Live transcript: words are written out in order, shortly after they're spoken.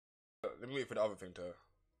me wait for the other thing to...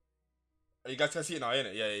 You guys can see it now,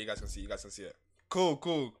 innit? Yeah, you guys can see it. Cool.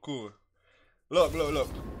 Look.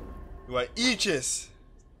 We got Eachus,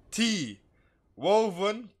 T,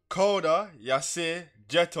 Woven, Coda, Yase,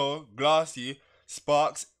 Jetto, Glassy,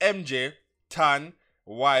 Sparks, MJ, Tan,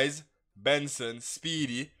 Wise, Benson,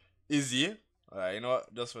 Speedy, Izzy. Alright, you know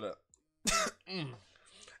what? Just for that.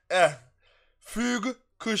 Fug,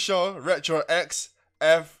 Kusho, Retro X,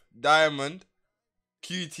 F, Diamond,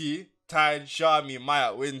 QT, Tide, Shami,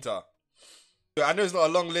 Maya, Winter. I know it's not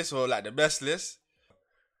a long list or like the best list.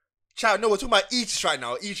 Chat, no, we're talking about Eachus right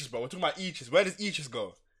now. Eachus, bro. We're talking about Eachus. Where does Eachus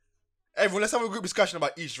go? Everyone, let's have a group discussion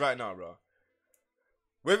about Eachus right now, bro.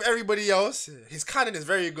 With everybody else, his cannon is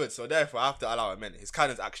very good, so therefore I have to allow him in. His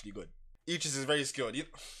cannon is actually good. Eachus is very skilled.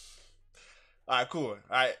 Alright, cool.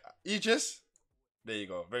 Alright, Eachus. There you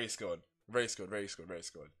go. Very skilled. Very skilled.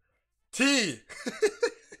 T!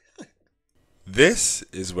 This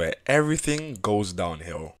is where everything goes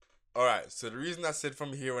downhill. Alright, so the reason I said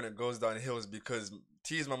from here when it goes downhill is because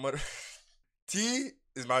T is my T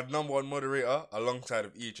is my number one moderator alongside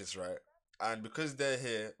of Eachus, right? And because they're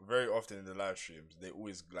here very often in the live streams, they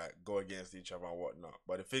always like go against each other and whatnot.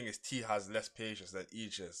 But the thing is, T has less patience than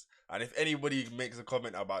Eachus. And if anybody makes a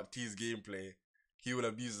comment about T's gameplay, he will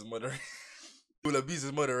abuse his moderator. He will abuse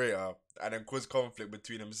his moderator and then cause conflict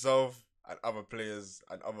between himself and other players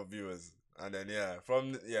and other viewers. And then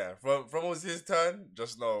from it was his turn,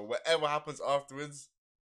 just know whatever happens afterwards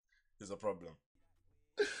is a problem.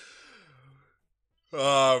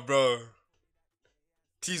 Oh, bro.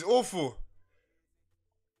 T's awful.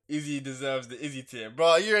 Izzy deserves the Izzy tier. Bro,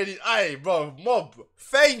 are you ready? Aye, bro, mob.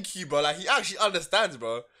 Thank you, bro. Like, he actually understands,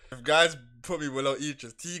 bro. If guys put me below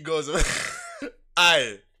Eachus, T goes away.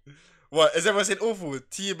 Aye. What? Is everyone saying awful?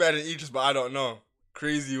 T better than Eachus, but I don't know.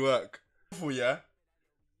 Crazy work. Awful, yeah?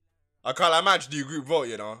 I might actually do group vote,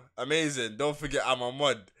 you know. Amazing. Don't forget I'm a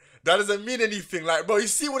mod. That doesn't mean anything. Like, bro, you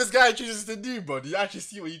see what this guy chooses to do, bro. You actually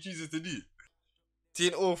see what he chooses to do. T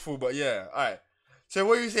ain't awful, but yeah. Alright. So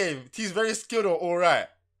what are you saying? T's very skilled or alright?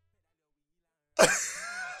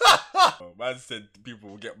 Man said people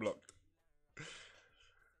will get blocked.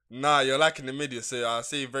 Nah, you're liking the media, so I'll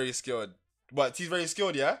say very skilled. But T's very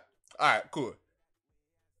skilled, yeah? Alright, cool.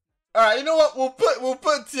 Alright, you know what? We'll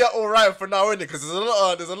put T at alright for now, innit? Because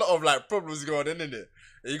there's a lot of like problems going on, innit?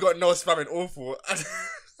 You got no spamming awful.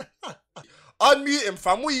 Unmute him,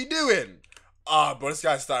 fam. What are you doing? Ah, bro, this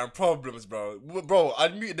guy's starting problems, bro. Bro,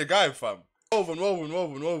 unmute the guy, fam.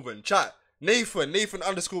 Woven. Chat. Nathan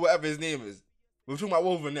underscore whatever his name is. We're talking about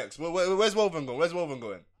Woven next. Where's Woven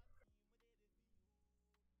going?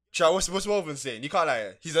 Chat, what's Woven saying? You can't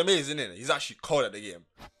lie. He's amazing, innit? He's actually cold at the game.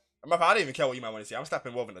 I don't even care what you might want to say. I'm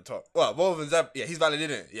slapping Woven at the top. What? Woven's up? Yeah, he's valid,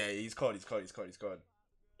 innit? Yeah, he's cold.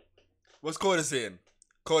 What's Coda saying?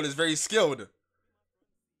 Coda is very skilled.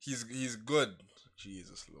 He's good.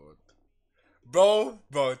 Jesus Lord. Bro,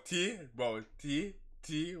 T,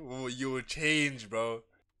 oh, you will change, bro.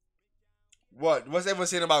 What's everyone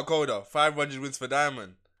saying about Coda? 500 wins for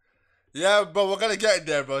Diamond. Yeah, bro, we're gonna get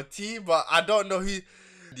there, bro. T, but I don't know who.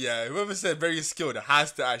 Yeah, whoever said very skilled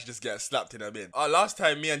has to actually just get slapped in a bin. Last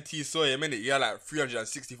time me and T saw him, innit, he had like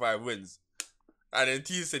 365 wins. And then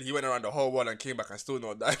T said he went around the whole world and came back and still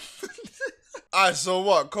not died. Alright, so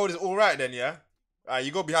what? Coda's alright then, yeah? Alright,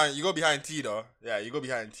 you go behind T though. Yeah, you go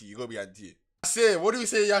behind T. Yasir, what do we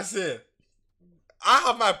say, Yasir? I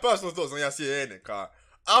have my personal thoughts on Yasir, innit, car.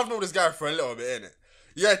 I've known this guy for a little bit, innit?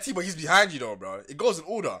 Yeah, T, but he's behind you though, bro. It goes in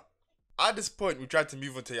order. At this point, we tried to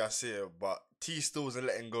move on to Yasir, but T still wasn't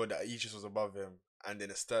letting go that Eachus was above him. And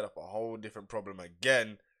then it stirred up a whole different problem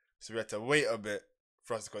again. So we had to wait a bit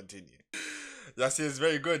for us to continue. Yasir is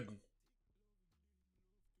very good.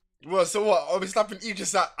 Well, so what? Are we slapping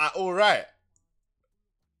Eachus at alright?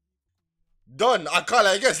 Done. I can't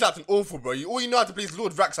lie, you get slapped in awful, bro. All you know how to play is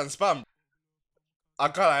Lord Vrax and spam. I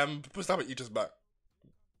can't lie, I'm slapping Eachus back.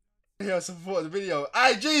 Yeah, support the video.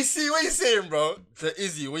 Aye, JC, what you saying, bro? So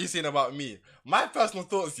Izzy, what you saying about me? My personal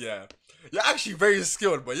thoughts, yeah. You're actually very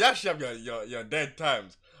skilled, but you actually have your dead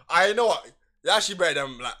times. I know what? You're actually better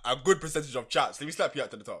than like a good percentage of chats. Let me slap you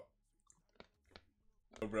out to the top.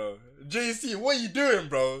 Bro. JC, what are you doing,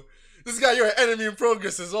 bro? This guy, you're an enemy in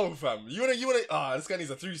progress as well, fam. You wanna, this guy needs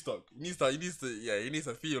a 3-stock. He needs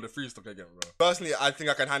to feel the 3-stock again, bro. Personally, I think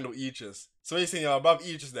I can handle Eachus. So you're saying you're above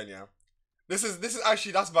Eachus then, yeah? This is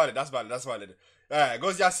actually, that's valid. Alright,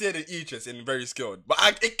 goes Yasir and Eachus in very skilled.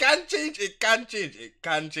 But it can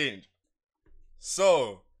change.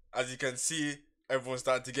 So, as you can see, everyone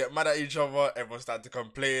started to get mad at each other, everyone started to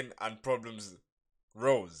complain, and problems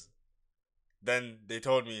rose. Then they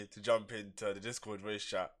told me to jump into the Discord voice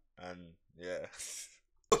chat, and yeah.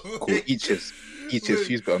 Called Eaches. Eaches,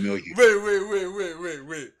 she's got a meal you.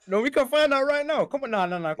 Wait. No, we can find out right now. Come on, no.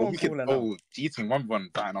 Come Well, on, we call can. her now. Oh, cheating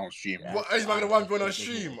 1v1 right now on stream. What is man gonna 1v1 on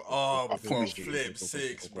stream? Oh, I for promise you. flip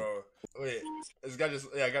sakes, bro. Wait, this guy just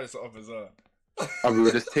I got this off as well. I mean,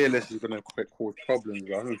 this tier list is gonna cause problems.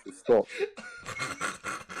 I need to stop.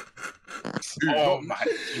 Oh man,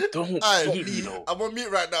 you don't Alright, beat me though. I'm on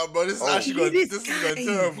mute right now, bro. This is actually going. this This is going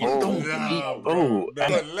terrible. You don't Nah, beat, bro. They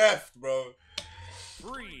got left, bro.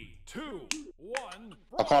 3, 2, 1.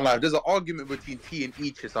 I can't lie. If there's an argument between T and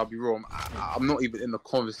Eaches, I'll be wrong. I'm not even in the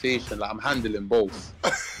conversation. Like I'm handling both.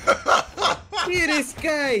 Hear this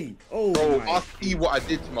guy. Oh, Bro, my. I see what I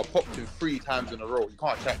did to him. I popped him 3 times in a row. You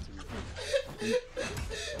can't chat to me.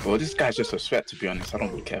 Well, this guy's just a threat, to be honest. I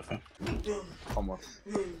don't really care for him. Come on.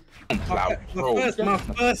 Wow, bro. My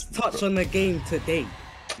first touch on the game today.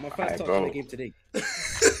 My first Aye, touch bro. on the game today.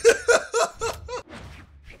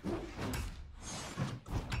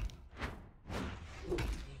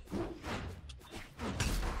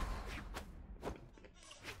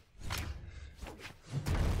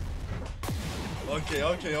 Okay.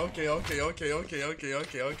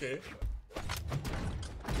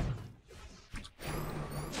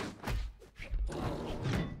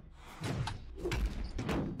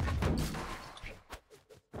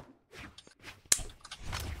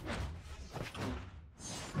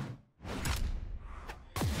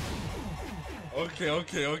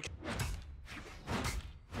 Okay.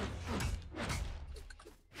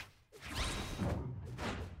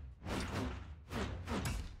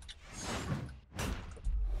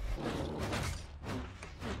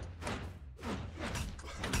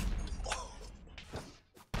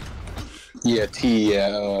 Yeah, T.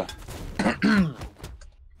 Yeah.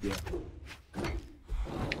 Yeah.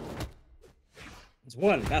 That's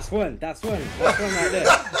one right there.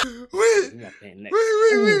 Wait. Who am I playing next?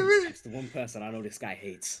 Wait. That's the one person I know this guy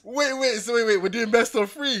hates. Wait. So we're doing best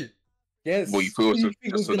of 3. Yes. Well, you feel What do so- you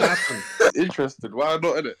think was so- gonna happen? Interested? Why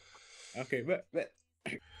not in it? Okay, but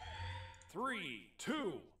 3,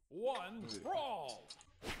 2, 1. Brawl.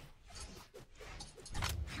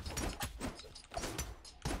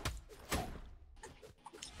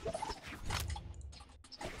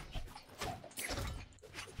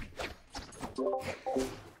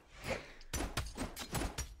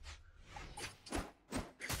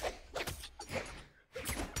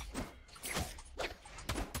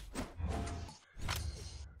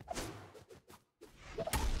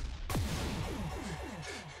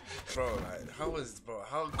 Bro, like,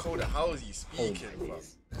 how cold? How is he speaking, bro?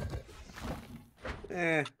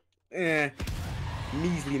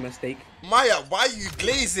 measly mistake. Maya, why are you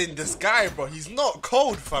glazing this guy, bro? He's not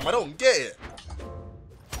cold, fam. I don't get it.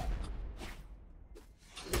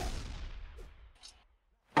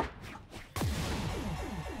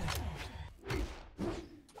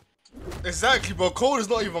 Exactly, bro. Cold is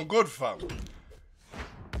not even good, fam.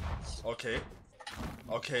 Okay.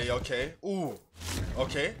 Ooh.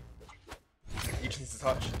 Okay. Each needs to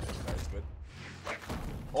touch. That is good.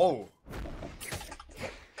 Oh.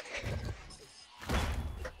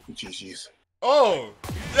 GG's. Oh.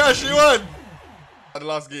 Yeah, she won. The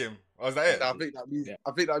last game. Oh, is that it? I think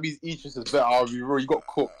that means Eaches is better. I'll be real. You got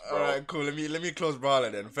cooked, bro. Alright, cool. Let me close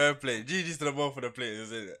Brawlhalla then. Fair play. GG's to the both for the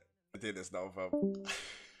players, isn't it? I take this now, fam.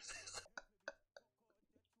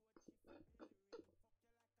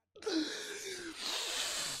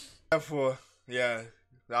 Therefore, yeah,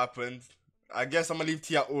 that happened. I guess I'm gonna leave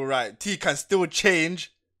T at alright. T can still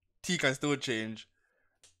change.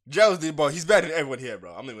 Gels did, but he's better than everyone here,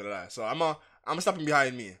 bro. I'm not gonna lie. So I'm gonna stop him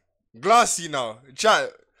behind me. Glassy now.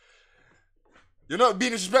 Chat. You're not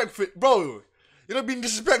being disrespectful, bro. You're not being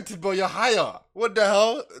disrespected, bro. You're higher. What the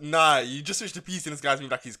hell? Nah, you just switched the piece and this guy's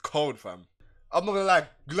like he's cold, fam. I'm not gonna lie,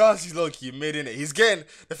 Glassy's low-key made in it. He's getting,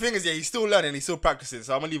 the thing is, yeah, he's still learning, he's still practicing,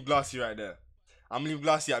 so I'm gonna leave Glassy right there. I'm gonna leave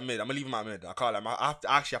Glassy at mid. I'm gonna leave him at mid. I can't lie, I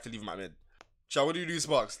actually have to leave him at mid. Chat, what do you do,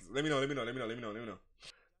 Sparks? Let me know.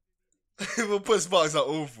 We'll put Sparks at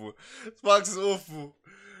awful. Sparks is awful.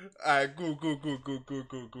 Alright, cool.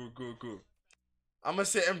 I'm gonna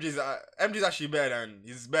say MJ's actually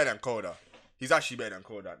he's better than Coda. He's actually better than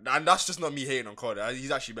Coda. And that's just not me hating on Coda.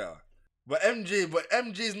 He's actually better. But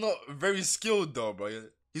MJ's not very skilled though, bro.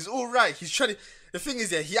 He's alright. He's trying to, the thing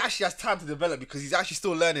is, yeah, he actually has time to develop because he's actually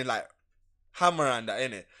still learning like hammer and that,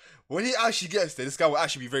 innit? When he actually gets there, this guy will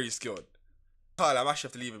actually be very skilled. I'm actually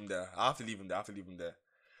have to leave him there. I have to leave him there.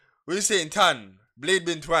 What are you saying, Tan? Blade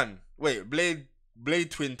bin Twan. Wait,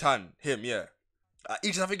 Blade Twin Tan. Him, yeah.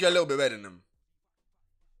 Each, I think you're a little bit better than him.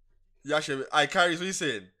 You actually, Carries, what are you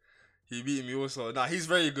saying? He beat me also. Nah, he's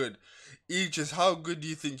very good. Each, how good do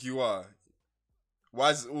you think you are?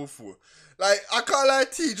 Why is it awful? Like, I can't lie,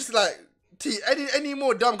 T, just like, T, any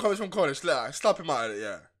more dumb comments from college, like, slap him out of it,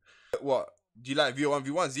 yeah. What? Do you like view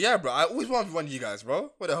 1v1s? Yeah, bro, I always 1v1 you guys,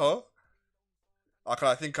 bro. What the hell? Okay,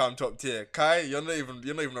 I think I'm top tier. Kai, you're not even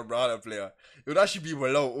a Brawlhalla player. It would actually be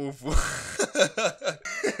below awful.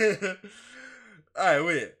 Alright,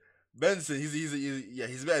 wait. Benson,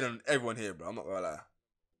 he's better than everyone here, bro. I'm not gonna lie.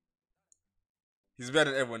 He's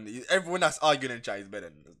better than everyone. Everyone that's arguing in chat is better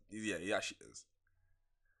than. Yeah, he actually is.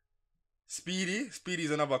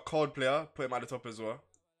 Speedy's another cold player. Put him at the top as well.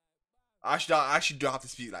 I actually don't have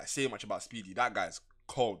to say much about Speedy. That guy's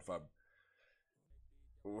cold, fam.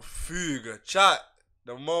 Fugue, chat.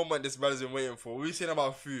 The moment this brother's been waiting for. What are you saying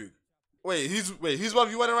about Fugue? Wait, who's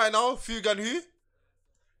 1v1 right now? Fugue and who?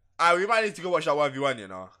 We might need to go watch that 1v1, you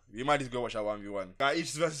know. We might need to go watch that 1v1. Guy,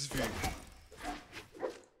 each versus Fugue.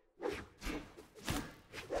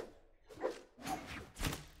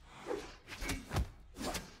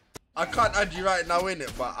 I can't add you right now,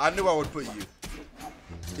 innit, but I knew I would put you.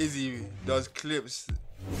 Izzy does clips.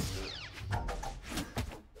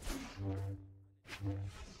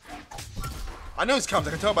 I know it's cams,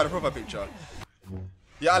 I can tell by the profile picture.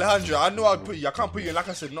 Yeah, Alejandro, I know I'd put you. I can't put you in, like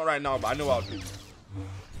I said, not right now, but I know I'll put you.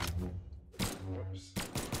 Whoops.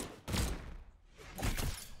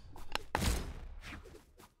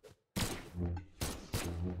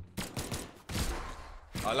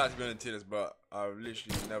 I like to be on the tennis, but I've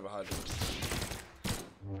literally never had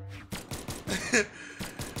it.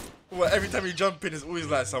 Well, every time you jump in, it's always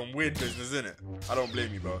like some weird business, isn't it? I don't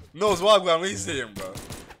blame you, bro. No, it's wild, what are you saying, bro?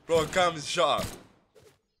 Bro, Cams, shut up.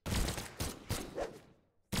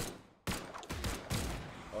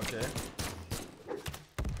 Okay.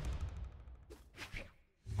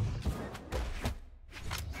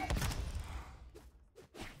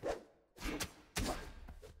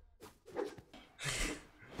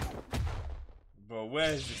 Bro,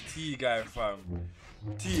 where's this T guy, fam?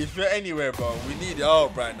 T, if you're anywhere, bro, we need it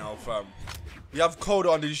out right now, fam. We have Coda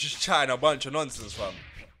on there just chatting a bunch of nonsense, fam.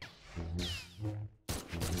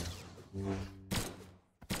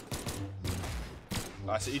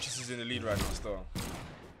 Alright, so Ichis is in the lead right now still.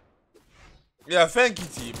 Yeah, thank you,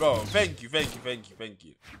 T, bro. Thank you.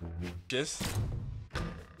 Ichis.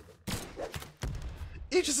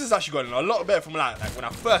 Ichis has actually gotten a lot better from like when I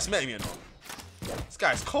first met him, you know. This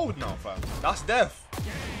guy's cold now, fam. That's death.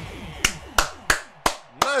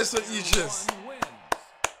 Nice one, Ichis.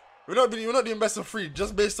 We're not doing best of 3.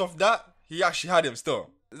 Just based off that, he actually had him still.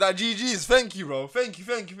 Is that GG's? Thank you, bro. Thank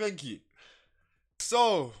you.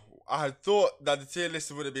 So, I had thought that the tier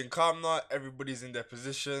list would have been calm now. Everybody's in their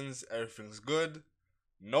positions. Everything's good.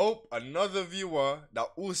 Nope. Another viewer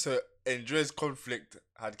that also enjoys conflict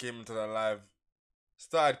had came into the live.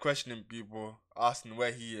 Started questioning people, asking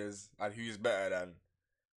where he is and who he's better than.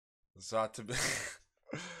 So I had to be...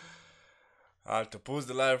 I had to pause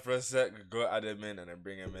the live for a sec, go add him in, and then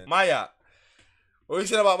bring him in. Maya! What are you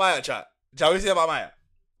saying about Maya, chat? Chat, what are you saying about Maya?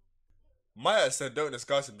 Maya said don't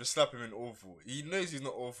discuss him, just slap him in awful. He knows he's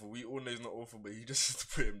not awful, we all know he's not awful, but he just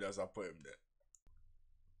put him there, so I put him there.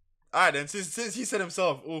 Alright then, since he said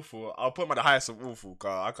himself awful, I'll put him at the highest of awful,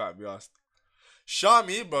 cause I can't be asked.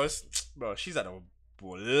 Shami, bro, she's at the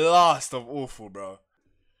last of awful, bro.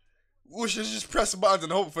 We should just press the buttons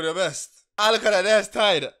and hope for the best. Look at that, there's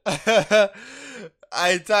tied.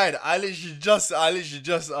 I tied. I literally just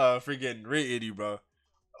freaking rated you, bro.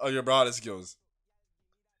 On your Brawlhalla skills.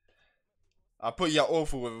 I put you at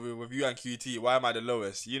awful with you and QT. Why am I the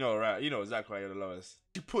lowest? You know, right? You know exactly why you're the lowest.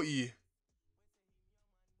 You put you.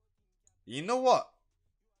 You know what?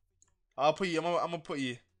 I'll put you. I'm gonna put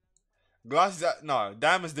you. Glass is at, no,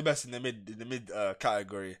 Diamond's the best in the mid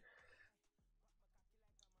category.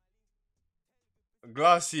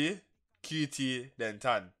 Glassy, QT, then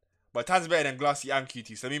Tan. But Tan's better than Glassy and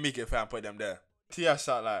QT, so let me make it fair and put them there. TS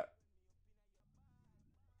at like...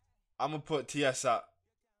 I'm gonna put TS at...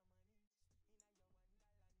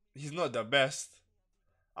 He's not the best.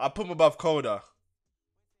 I'll put him above Coda.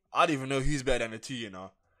 I don't even know who's better than the two, you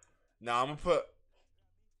know. Now I'm gonna put...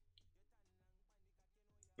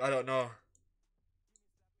 I don't know.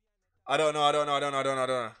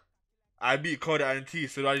 I beat Coda and T,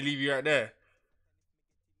 so do I leave you right there?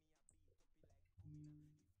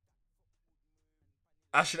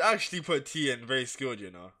 I should actually put T in very skilled,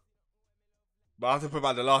 you know. But I have to put him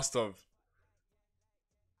at the last of.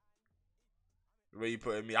 Where you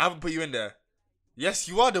putting me? I haven't put you in there. Yes,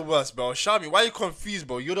 you are the worst, bro. Shami, why are you confused,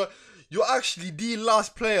 bro? You're actually the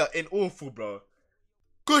last player in awful, bro.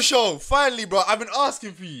 Kusho, finally, bro. I've been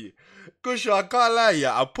asking for you. Kusho, I can't lie,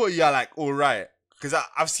 yeah. I put you at like alright. Because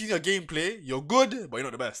I've seen your gameplay. You're good, but you're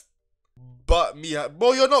not the best. but me.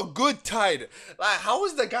 Bro, you're not good, Tide. Like, how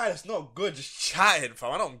is the guy that's not good just chatting,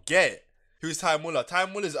 fam? I don't get it. Who's Ty Muller? Ty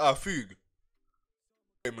Muller's Fug.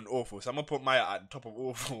 I'm an awful, so I'm gonna put Maya at the top of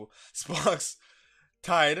awful. Sparks,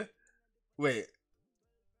 Tide. Wait.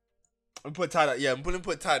 I'm put Tide. I'm gonna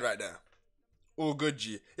put Tide right there. All good,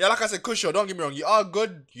 G. Yeah, like I said, Kusho, don't get me wrong. You are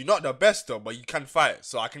good. You're not the best though, but you can fight.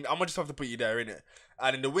 So I'm gonna just have to put you there, innit?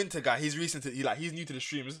 And in the winter guy, he's recent. He's new to the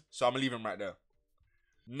streams, so I'm gonna leave him right there.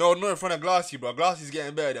 No, not in front of Glassy, bro. Glassy's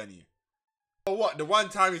getting better than you. Oh, what? The one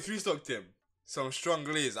time you 3-stocked him. Some strong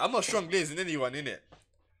glaze. I'm not strong glazing anyone, innit?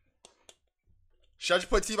 Should I just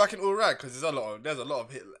put T back in all right? Because there's a lot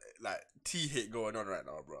of hit, like T hit going on right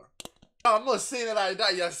now, bro. I'm not saying it like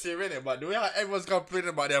that, yes, here, innit? But the way how everyone's complaining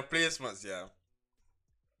about their placements, yeah.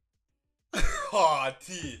 Oh,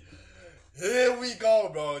 T. Here we go,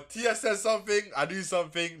 bro. T says something, I do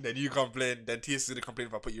something, then you complain, then T is gonna complain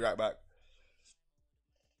if I put you right back.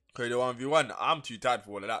 Okay, the 1v1, I'm too tired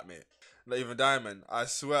for all of that, mate. Not even Diamond. I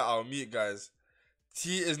swear I'll meet, guys.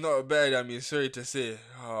 T is not better than me, sorry to say.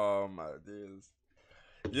 Oh, my days.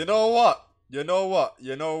 You know what?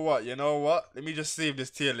 Let me just save this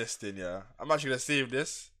tier listing, yeah. I'm actually gonna save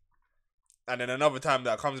this. And then another time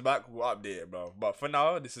that comes back, we'll update it, bro. But for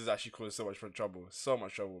now, this is actually causing so much trouble. So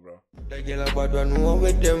much trouble, bro. The girl about one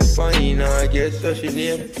with them fine, I guess so she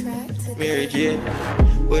name Mary Jane.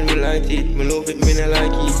 When we light it, me love it, me not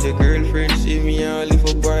like it. The girlfriend see me, I live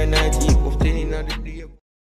up by night, 15 in the